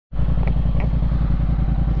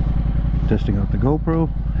Testing out the GoPro,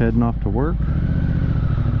 heading off to work.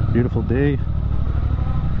 Beautiful day.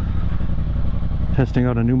 Testing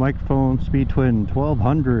out a new microphone, Speed Twin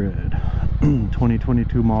 1200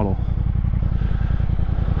 2022 model.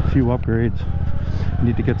 A few upgrades.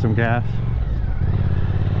 Need to get some gas.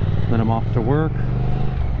 Then I'm off to work.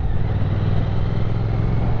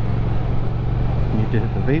 Need to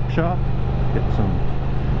hit the vape shop, get some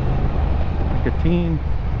nicotine.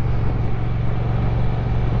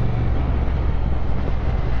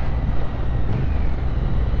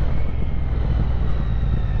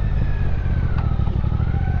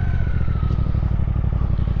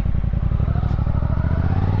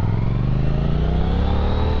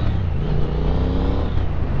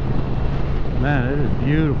 Man, it is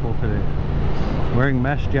beautiful today. Wearing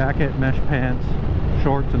mesh jacket, mesh pants,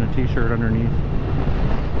 shorts, and a t-shirt underneath.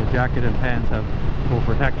 The jacket and pants have full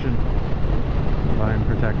protection. Line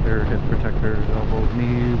protector, hip protectors, elbows,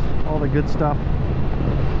 knees, all the good stuff.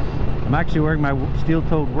 I'm actually wearing my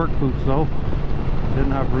steel-toed work boots though.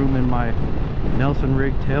 Didn't have room in my Nelson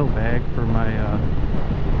rig tail bag for my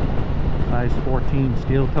size 14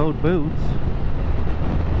 steel-toed boots.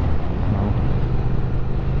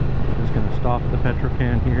 Gonna stop at the petrol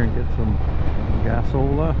can here and get some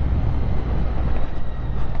gasola.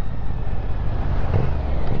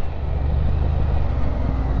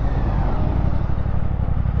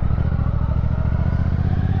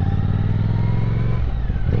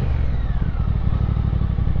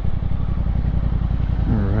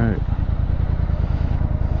 Alright.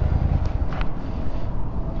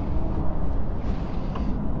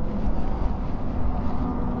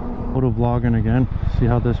 Photo vlogging again. See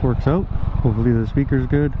how this works out. Hopefully the speaker's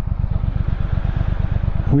good.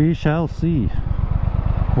 We shall see.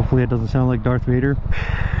 Hopefully it doesn't sound like Darth Vader.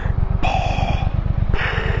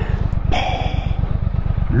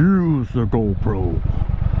 Use the GoPro.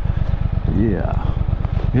 Yeah,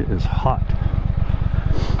 it is hot.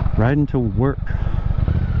 Riding to work.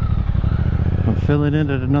 I'm filling in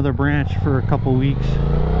at another branch for a couple weeks.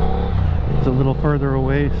 It's a little further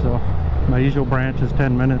away, so my usual branch is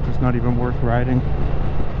 10 minutes. It's not even worth riding.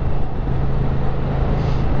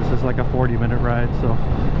 This is like a 40-minute ride, so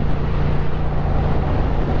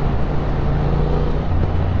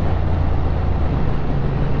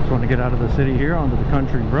just want to get out of the city here onto the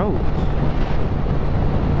country roads.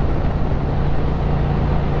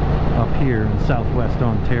 Up here in southwest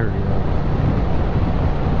Ontario.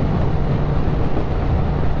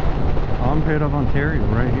 Armpit of Ontario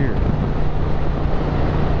right here.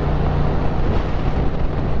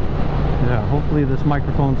 Yeah, hopefully this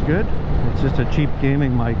microphone's good. It's just a cheap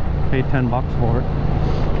gaming mic. Paid 10 bucks for it.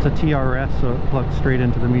 It's a TRS, so it plugs straight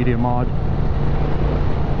into the media mod.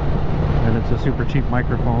 And it's a super cheap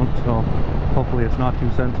microphone, so hopefully it's not too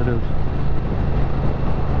sensitive.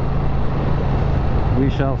 We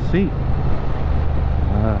shall see.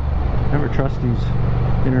 Never trust these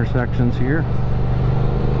intersections here.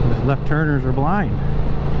 These left turners are blind.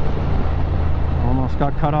 Almost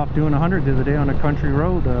got cut off doing 100 the other day on a country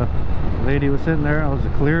road. Lady was sitting there, I was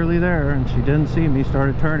clearly there, and she didn't see me,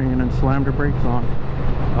 started turning and then slammed her brakes on.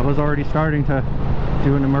 I was already starting to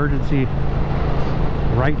do an emergency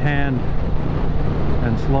right hand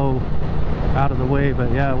and slow out of the way,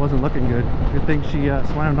 but yeah, it wasn't looking good. Good thing she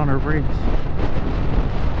slammed on her brakes.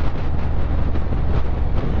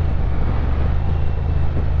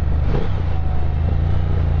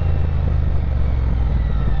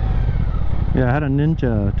 Yeah, I had a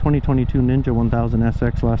Ninja 2022 Ninja 1000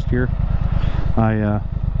 SX last year.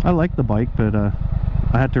 I like the bike, but I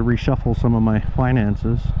had to reshuffle some of my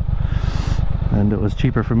finances, and it was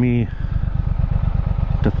cheaper for me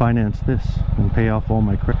to finance this and pay off all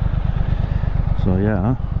my credit. So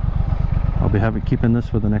yeah, I'll be keeping this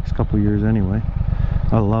for the next couple years anyway.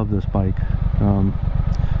 I love this bike.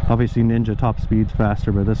 Obviously Ninja top speed's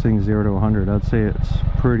faster, but this thing's 0 to 100. I'd say it's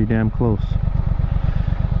pretty damn close.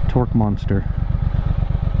 Torque monster.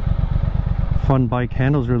 Fun bike,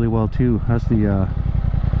 handles really well too. Has the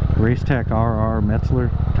Racetech RR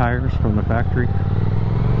Metzler tires from the factory.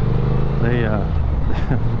 They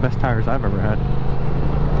the best tires I've ever had.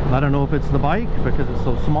 I don't know if it's the bike because it's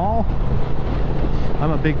so small.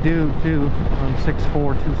 I'm a big dude too. I'm 6'4",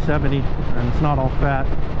 270, and it's not all fat.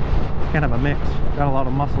 It's kind of a mix. Got a lot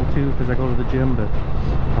of muscle too because I go to the gym, but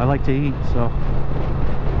I like to eat, so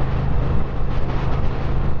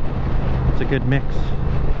it's a good mix.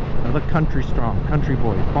 I look country strong, country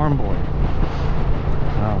boy, farm boy.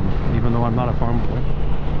 Even though I'm not a farm boy.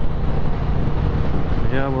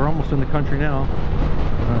 Yeah, we're almost in the country now.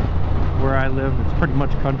 Where I live, it's pretty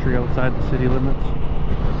much country outside the city limits.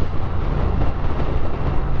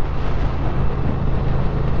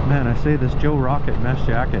 Man, Man, I say this Joe Rocket mesh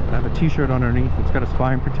jacket. I have a t-shirt underneath. It's got a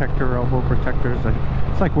spine protector, elbow protectors.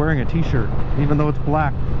 It's like wearing a t-shirt, even though it's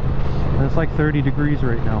black. And it's like 30 degrees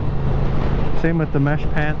right now. Same with the mesh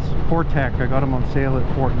pants, Portec. I got them on sale at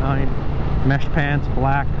 $49. Mesh pants,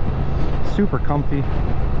 black, super comfy.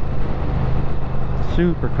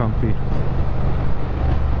 Super comfy.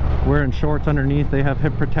 Wearing shorts underneath. They have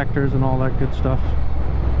hip protectors and all that good stuff.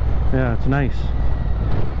 Yeah, it's nice.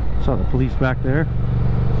 Saw the police back there.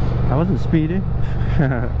 I wasn't speeding.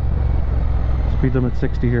 Speed limit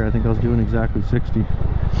 60 here. I think I was doing exactly 60.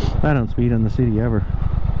 I don't speed in the city ever.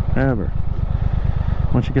 Ever.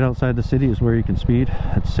 Once you get outside the city is where you can speed.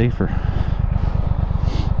 It's safer.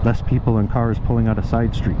 Less people and cars pulling out of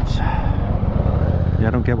side streets. Yeah, I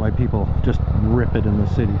don't get why people just rip it in the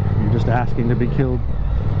city. You're just asking to be killed.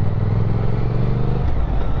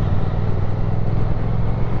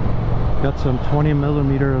 Got some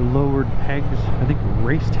 20mm lowered pegs. I think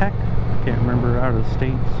Race Tech. Can't remember, out of the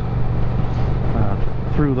States.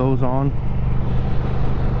 Threw those on.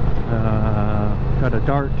 Got a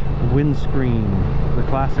Dart windscreen, the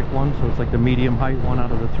classic one, so it's like the medium height one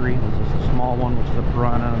out of the three. This is the small one, which is a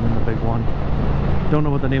Piranha, and then the big one. Don't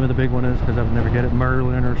know what the name of the big one is because I would never get it.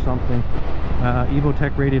 Merlin or something.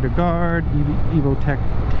 Evotech Radiator Guard,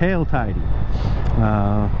 Evotech Tail Tidy.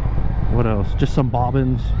 What else? Just some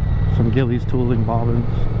bobbins, some Gillies tooling bobbins,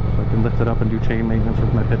 so I can lift it up and do chain maintenance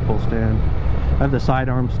with my pit bull stand. I have the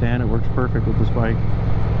sidearm stand. It works perfect with this bike.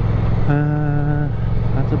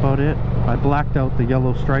 That's about it. I blacked out the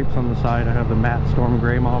yellow stripes on the side. I have the matte Storm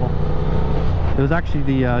Gray model. It was actually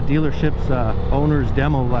the dealership's owner's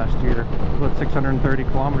demo last year. About 630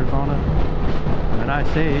 kilometers on it. And I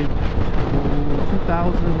saved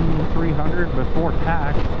 $2,300 before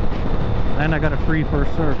tax. And I got a free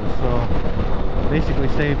first service. So basically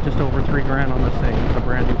saved just over $3 grand on this thing. It's a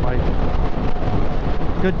brand new bike.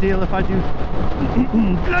 Good deal if I do.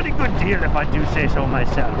 Bloody good deal if I do say so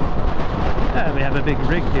myself. Yeah, we have a big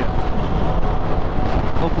rig here.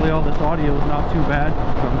 Hopefully all this audio is not too bad.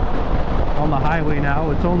 I'm on the highway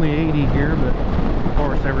now. It's only 80 here, but of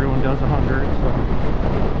course everyone does 100,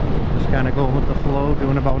 so just kind of going with the flow,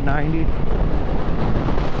 doing about 90.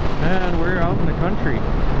 And we're out in the country.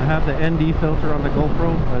 I have the ND filter on the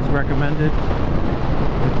GoPro as recommended.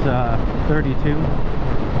 It's 32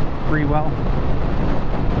 free well.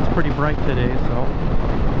 It's pretty bright today, so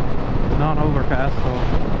it's not overcast, so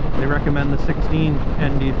they recommend the 16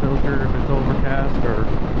 ND filter if it's overcast or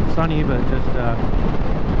sunny, but just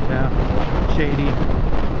yeah, shady,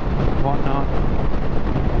 whatnot.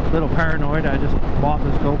 A little paranoid. I just bought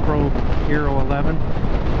this GoPro Hero 11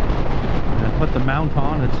 and put the mount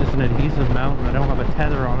on. It's just an adhesive mount, and I don't have a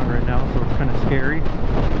tether on it right now, so it's kind of scary.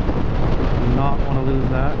 Do not want to lose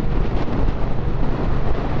that.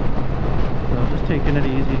 So just taking it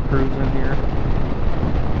easy, cruising here.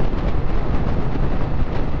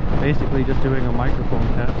 Basically just doing a microphone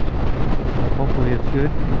test. Hopefully it's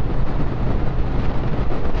good.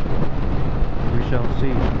 We shall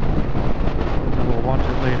see. And we'll watch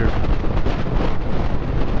it later.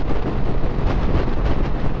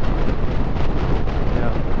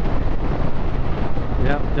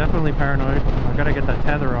 Yeah, definitely paranoid. I gotta get that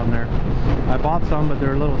tether on there. I bought some, but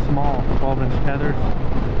they're a little small, 12-inch tethers.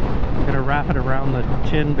 I'm gonna wrap it around the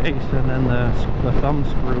chin base and then the thumb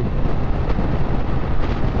screw.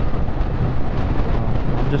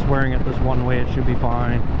 Just wearing it this one way, it should be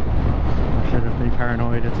fine. I shouldn't be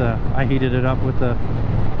paranoid. I heated it up with the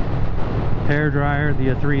hair dryer,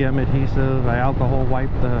 the 3M adhesive. I alcohol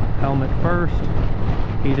wiped the helmet first,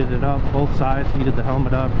 heated it up, both sides, heated the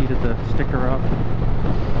helmet up, heated the sticker up,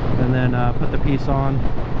 and then put the piece on.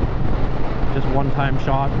 Just one-time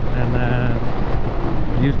shot, and then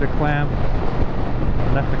used a clamp.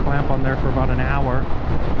 Left the clamp on there for about an hour.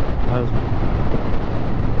 That was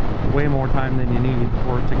way more time than you need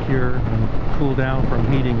for it to cure and cool down from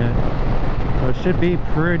heating it. So it should be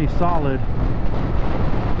pretty solid.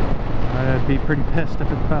 I'd be pretty pissed if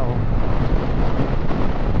it fell.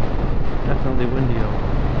 Definitely windy out.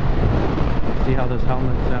 Let's see how this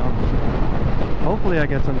helmet sounds. Hopefully I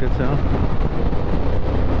get some good sound.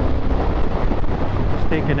 Just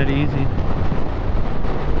taking it easy.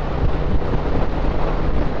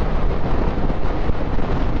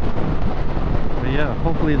 Yeah,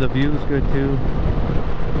 hopefully the view is good too,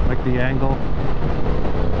 like the angle.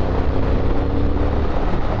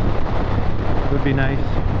 Would be nice.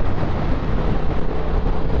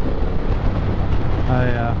 I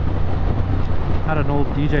had an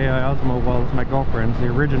old DJI Osmo, well, it's my girlfriend's, the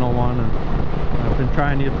original one, and I've been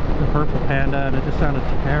trying to get the Purple Panda, and it just sounded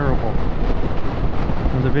terrible.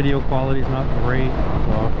 and the video quality is not great,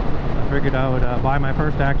 so I figured I would buy my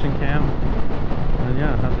first action cam, and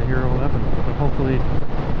yeah, have the Hero 11. So hopefully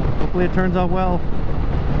it turns out well.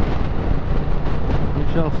 We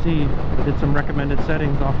shall see. I did some recommended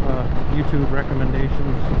settings off YouTube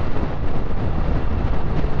recommendations.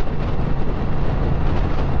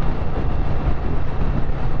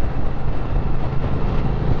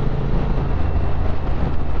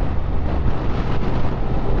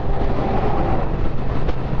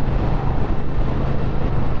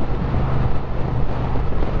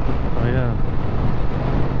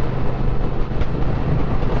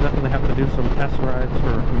 Some test rides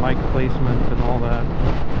for mic placement and all that.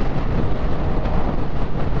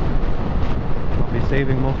 I'll be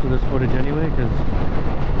saving most of this footage anyway because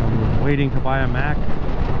I'm waiting to buy a Mac.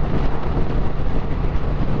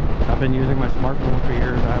 I've been using my smartphone for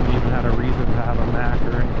years. I haven't even had a reason to have a Mac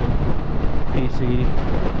or anything. PC.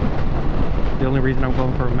 The only reason I'm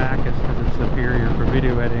going for a Mac is because it's superior for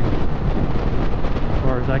video editing, as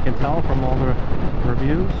far as I can tell from all the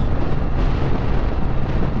reviews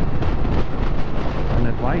and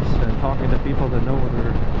advice and talking to people that know what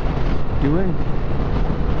they're doing.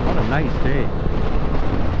 What a nice day.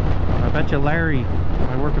 I bet you Larry,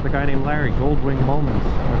 I work with a guy named Larry, Goldwing Moments.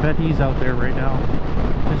 I bet he's out there right now,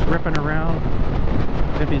 just ripping around.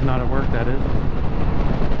 If he's not at work, that is.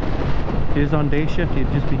 If he's on day shift, he'd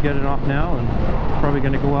just be getting off now and probably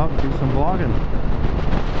going to go out and do some vlogging.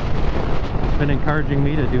 He's been encouraging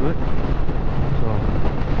me to do it, so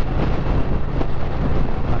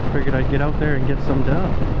figured I'd get out there and get some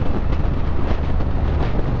done.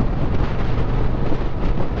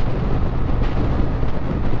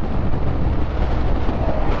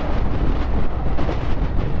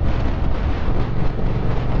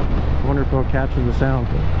 I wonder if it'll capture the sound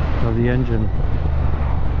of the engine.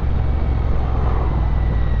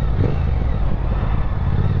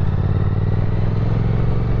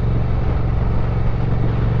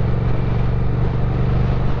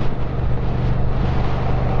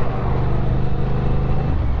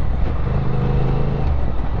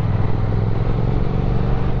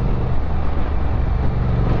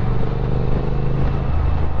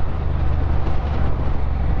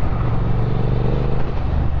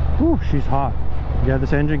 She's hot. Yeah,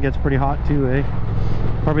 this engine gets pretty hot too, eh?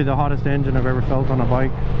 Probably the hottest engine I've ever felt on a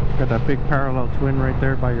bike. Got that big parallel twin right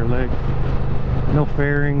there by your legs. No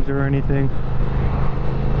fairings or anything.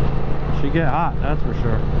 She get hot, that's for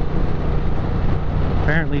sure.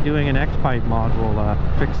 Apparently doing an X-pipe mod will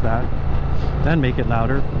fix that and make it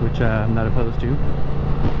louder, which I'm not opposed to.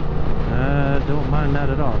 Don't mind that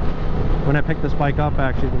at all. When I picked this bike up,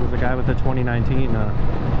 actually, there was a guy with a 2019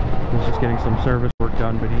 was just getting some service work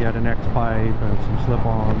done, but he had an X-pipe and some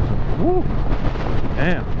slip-ons. Woo!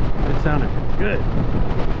 Damn, it sounded good.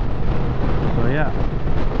 So yeah,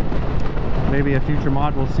 maybe a future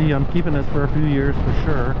mod we'll see. I'm keeping this for a few years for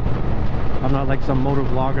sure. I'm not like some moto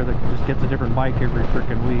vlogger that just gets a different bike every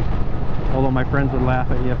freaking week. Although my friends would laugh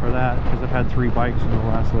at you for that, because I've had 3 bikes in the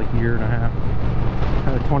last like year and a half.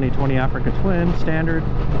 Had a 2020 Africa Twin, standard,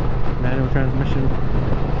 manual transmission.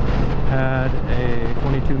 Had a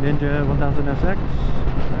 22 Ninja 1000 SX,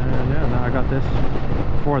 and yeah, now I got this.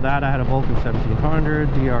 Before that I had a Vulcan 1700,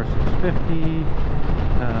 DR650,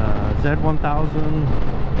 Z1000,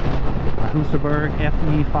 a Husaberg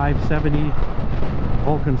FE 570,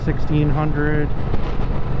 Vulcan 1600.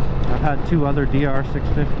 I've had 2 other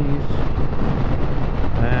DR650s,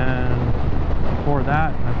 and before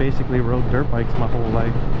that I basically rode dirt bikes my whole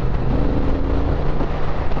life.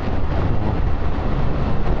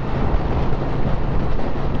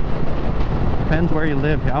 Depends where you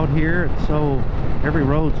live. Out here, it's so every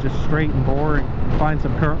road's just straight and boring. You find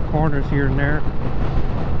some corners here and there.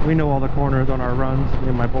 We know all the corners on our runs, me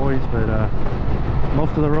and my boys, but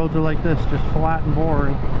most of the roads are like this, just flat and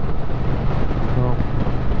boring. So,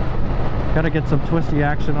 gotta get some twisty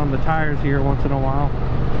action on the tires here once in a while.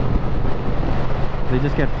 They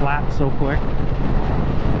just get flat so quick.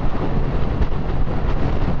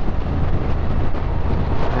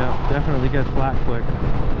 Yeah, definitely get flat quick.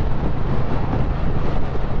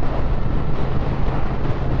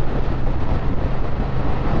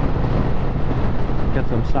 Get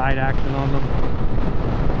some side action on them.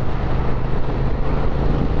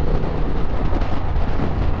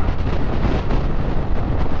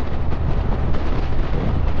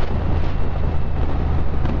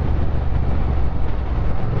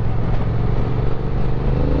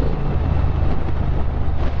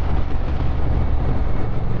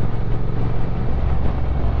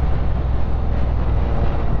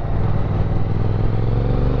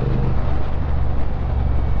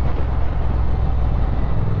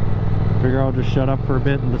 I'll just shut up for a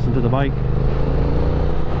bit and listen to the bike.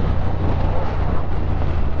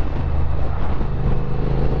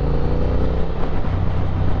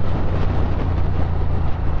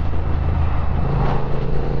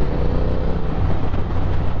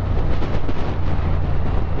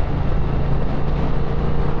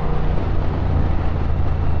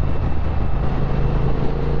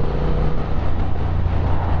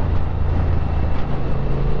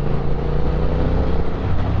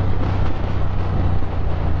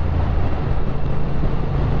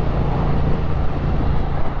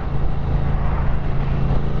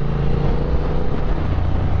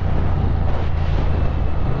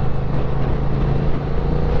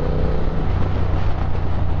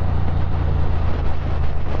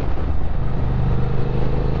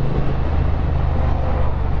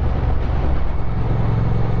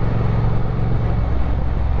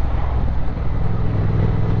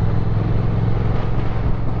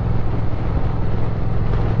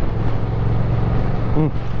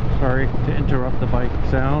 Sorry to interrupt the bike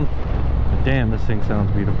sound, but damn, this thing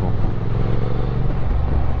sounds beautiful.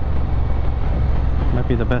 Might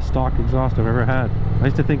be the best stock exhaust I've ever had. I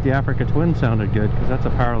used to think the Africa Twin sounded good because that's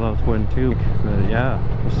a parallel twin too. But yeah,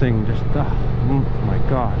 this thing just, oh my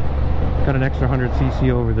god. It's got an extra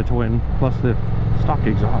 100cc over the twin, plus the stock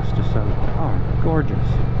exhaust just sounds, oh, gorgeous.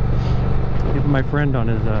 Even my friend on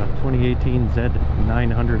his 2018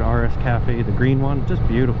 Z900 RS Cafe, the green one, just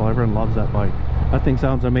beautiful. Everyone loves that bike. That thing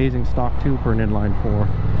sounds amazing stock too for an inline 4.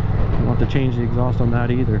 You don't have to change the exhaust on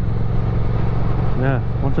that either. Yeah,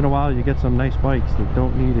 once in a while you get some nice bikes that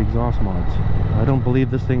don't need exhaust mods. I don't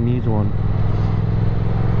believe this thing needs one.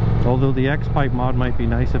 Although the X-Pipe mod might be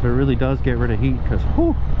nice if it really does get rid of heat, because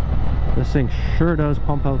whew, this thing sure does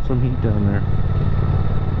pump out some heat down there.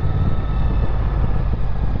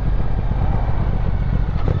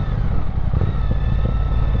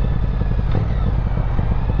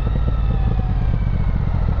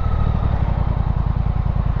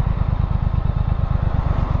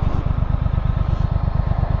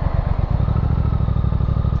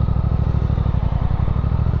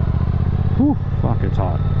 Fuck, it's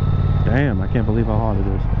hot. Damn, I can't believe how hot it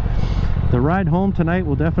is. The ride home tonight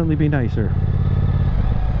will definitely be nicer.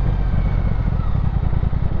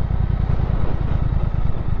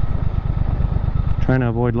 Trying to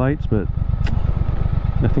avoid lights, but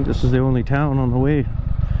I think this is the only town on the way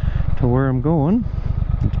to where I'm going.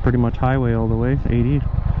 It's pretty much highway all the way, 80.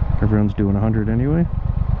 Everyone's doing 100 anyway.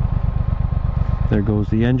 There goes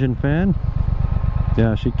the engine fan.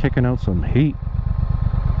 Yeah, she's kicking out some heat.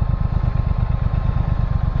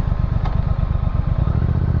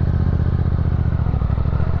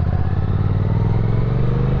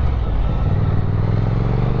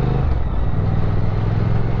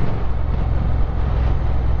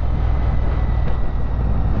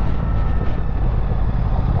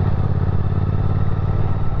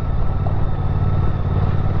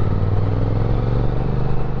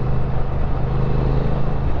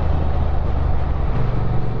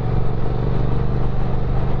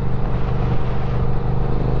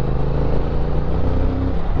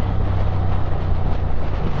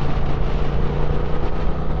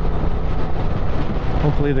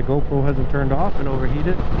 Hopefully the GoPro hasn't turned off and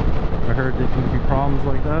overheated. I heard there can be problems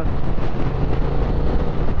like that.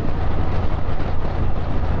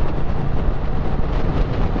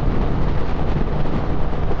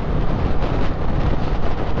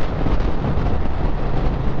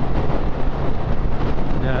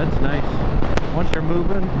 Yeah, it's nice. Once you're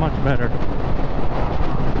moving, much better.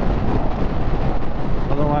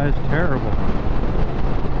 Otherwise, terrible.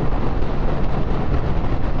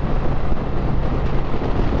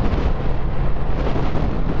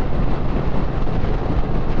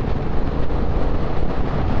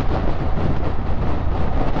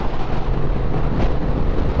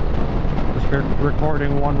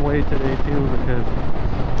 Recording one way today too because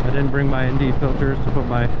I didn't bring my ND filters to put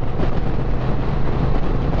my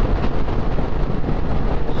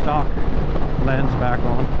stock lens back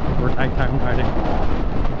on for nighttime riding.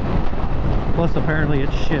 Plus apparently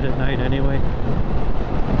it's shit at night anyway.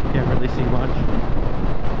 Can't really see much.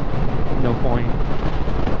 No point.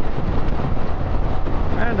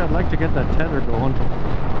 And I'd like to get that tether going.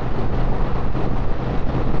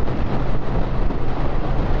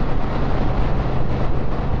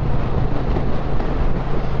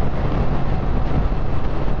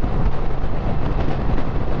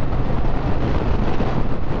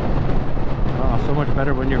 Much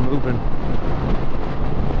better when you're moving.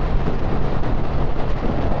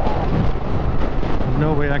 There's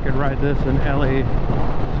no way I could ride this in LA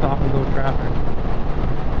stop and go traffic.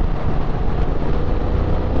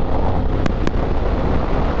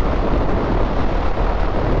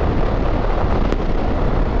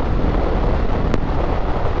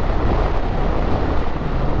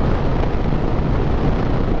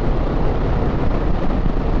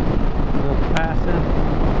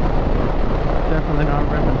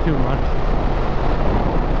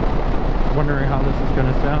 Wondering how this is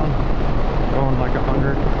gonna sound. Going like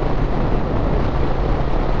 100.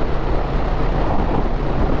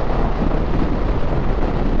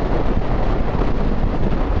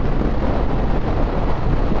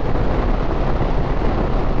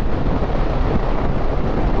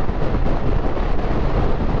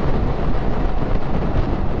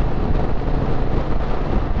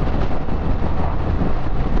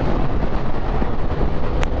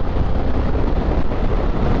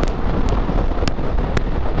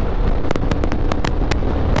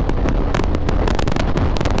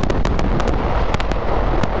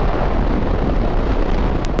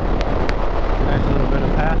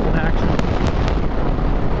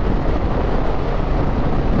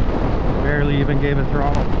 Even gave it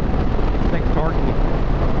throttle. Thing's torquey.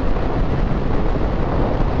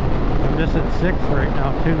 I'm just at 6 right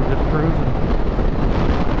now too, just cruising.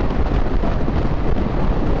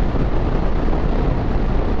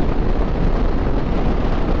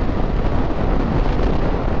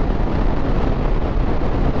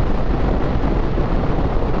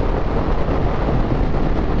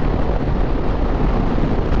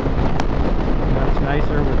 That's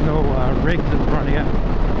nicer with no rigs in front of you.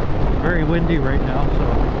 Very windy right now, so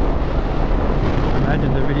I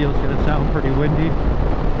imagine the video is going to sound pretty windy.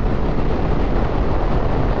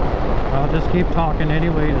 I'll just keep talking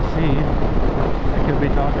anyway to see. I could be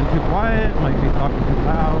talking too quiet, might be talking too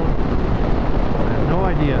loud. I have no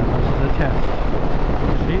idea. This is a test.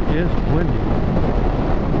 She is windy.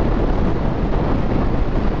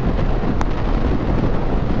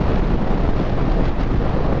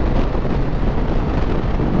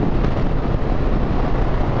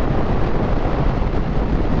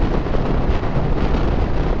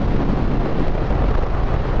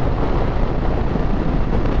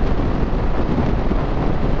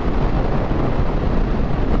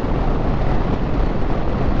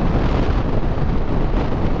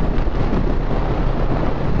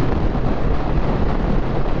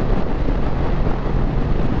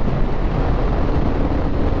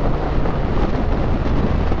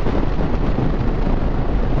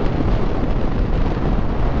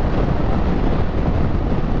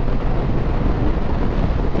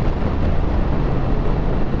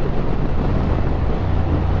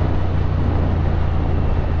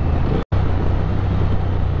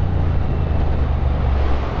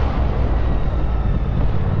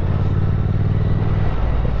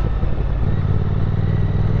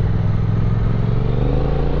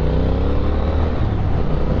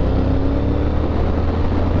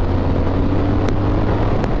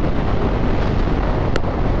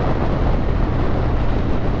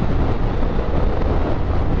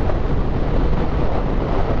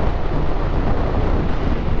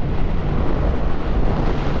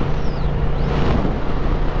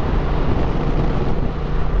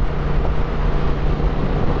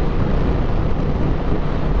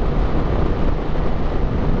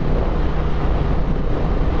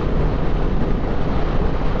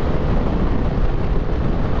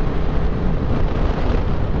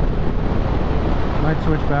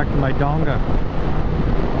 Switch back to my donga.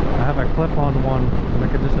 I have a clip-on one and I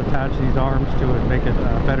could just attach these arms to it and make it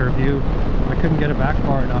a better view. I couldn't get it back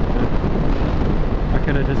far enough. I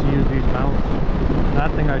could have just used these mounts.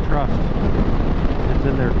 That thing I trust. It's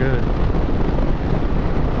in there good.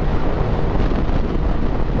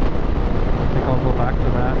 I think I'll go back to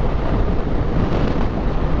that.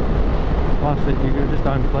 Plus you can just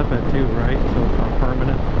unclip it too, right? So it's not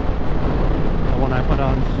permanent. So when I put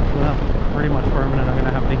on, well, pretty much permanent, I'm going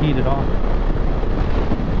to have to heat it off.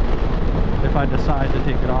 If I decide to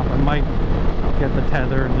take it off, I might get the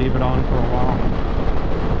tether and leave it on for a while.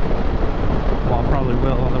 Well, I probably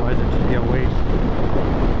will, otherwise it should be a waste.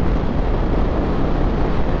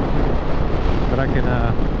 But I can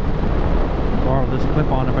borrow this clip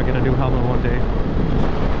on if I get a new helmet one day.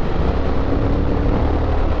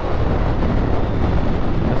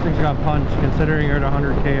 This thing's got punch, considering you're at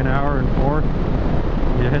 100k an hour in fourth.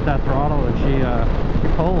 You hit that throttle and she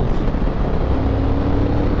pulls.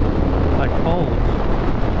 Like pulls.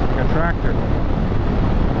 Like a tractor.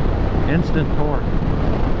 Instant torque.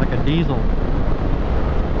 Like a diesel.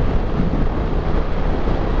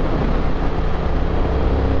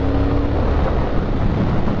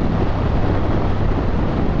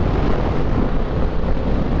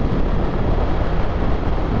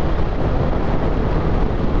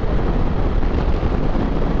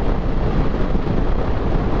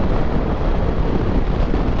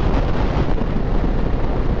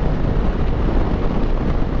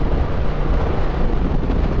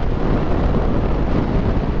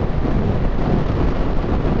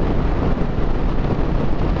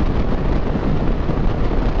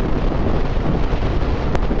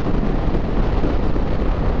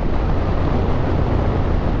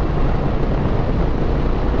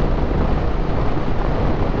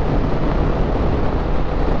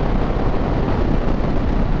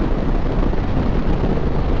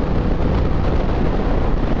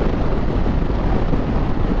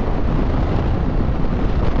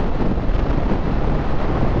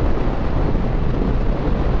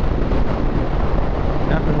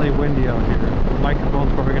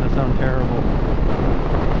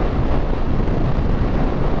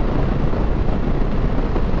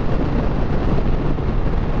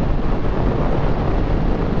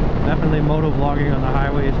 Definitely motovlogging on the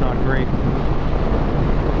highway is not great.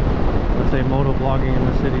 Let's say motovlogging in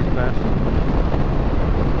the city is best.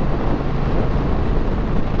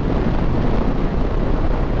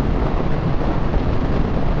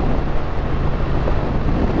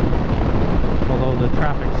 Although the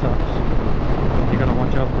traffic sucks. You gotta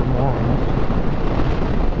watch out for morons.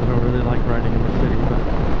 I don't really like riding in the city, but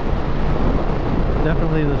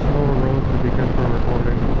definitely the slower roads would be good for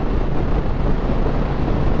recording.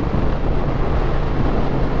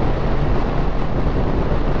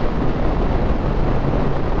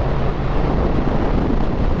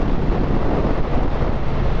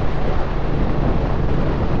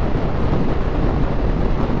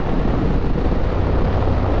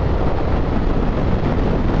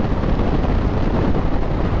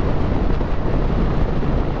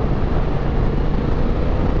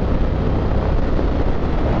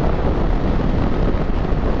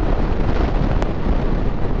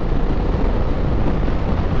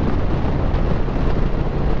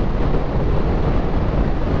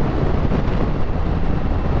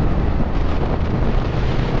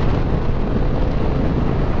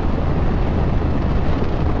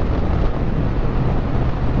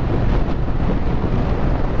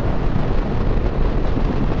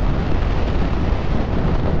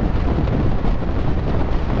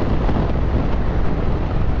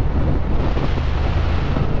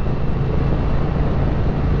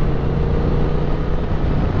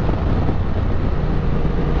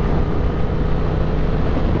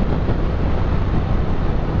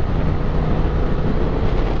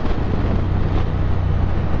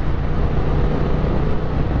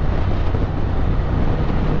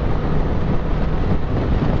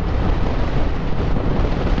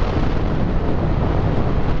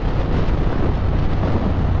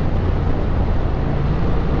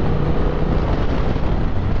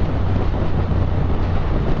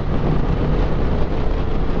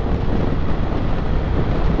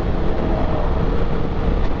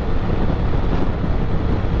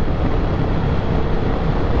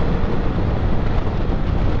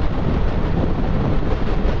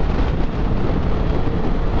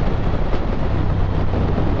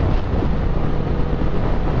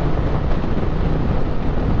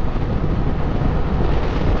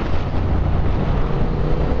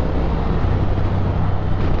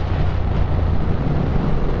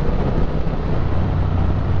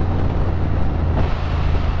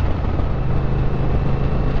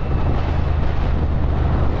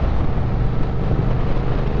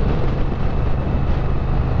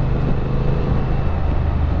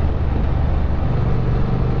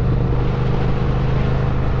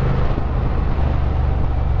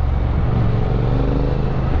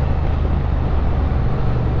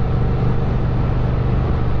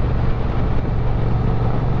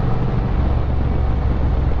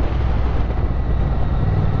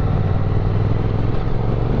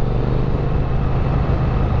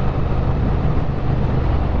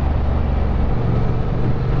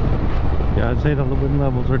 I'd say the wind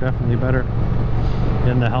levels are definitely better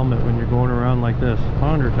in the helmet when you're going around like this.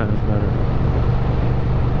 100 times better.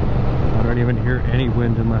 I don't even hear any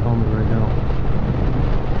wind in my helmet right now.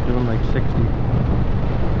 Doing like 60.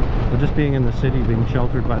 But just being in the city, being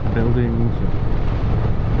sheltered by the buildings,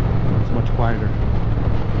 it's much quieter.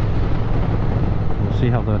 We'll see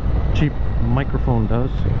how the cheap microphone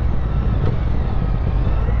does.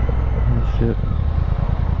 Oh shit.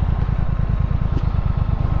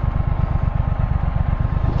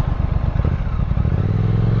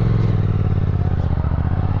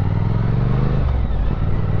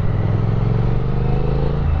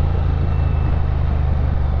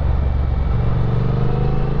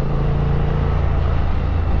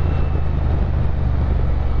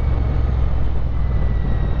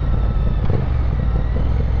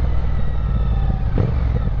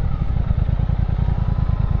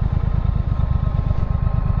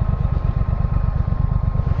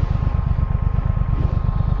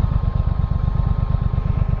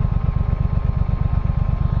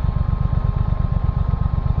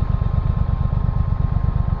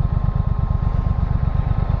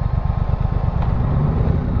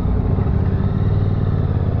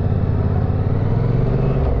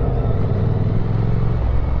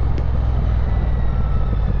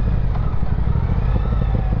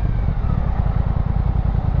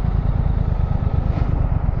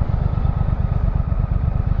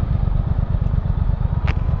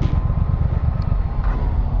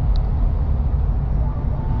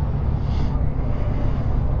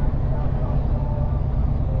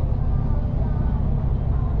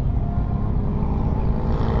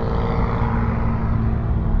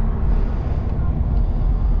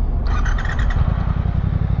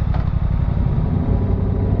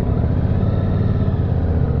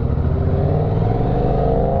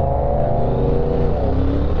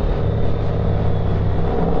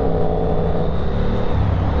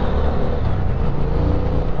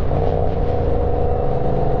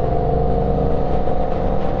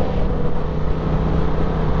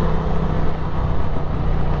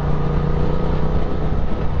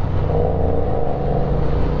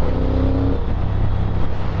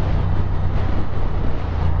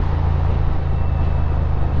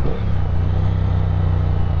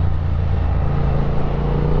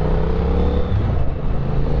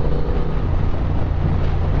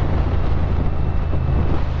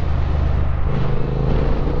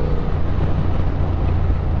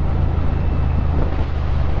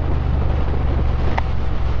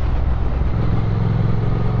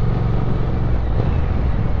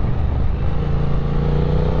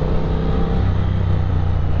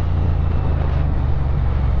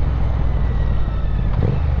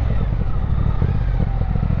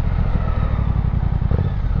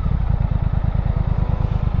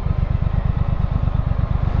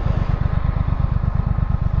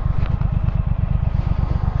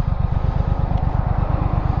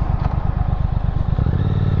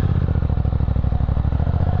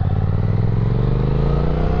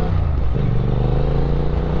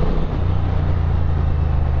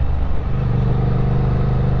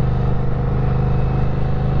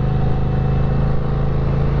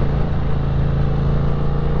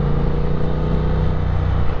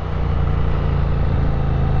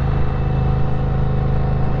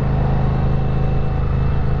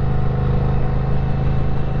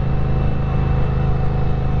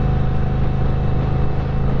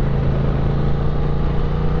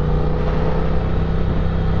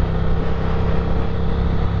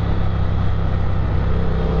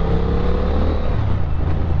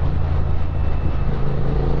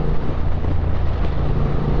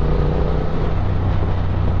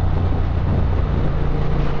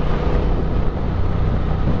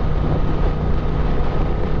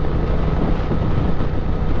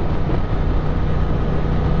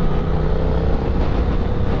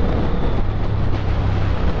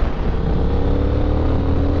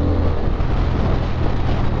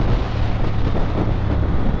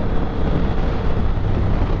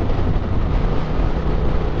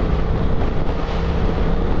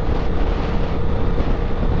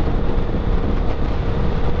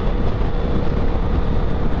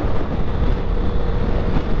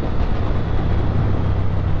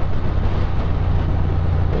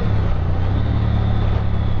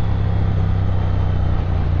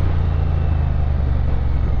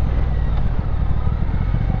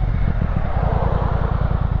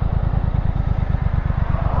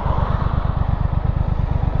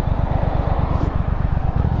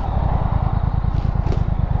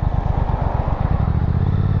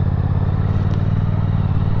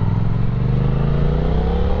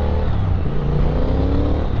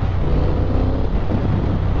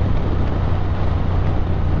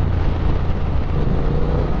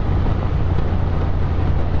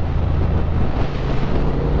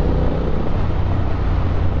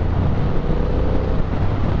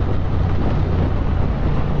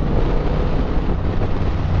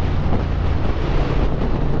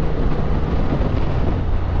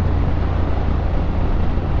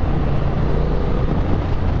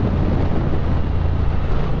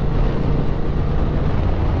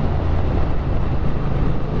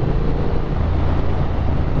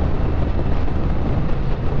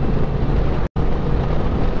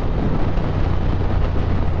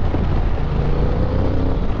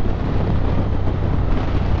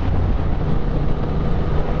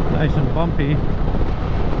 Nice and bumpy.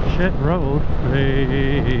 Shit road.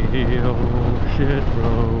 Hey, oh, shit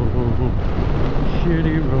road.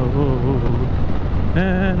 Shitty road.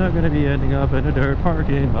 And I'm gonna be ending up in a dirt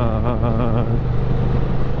parking lot.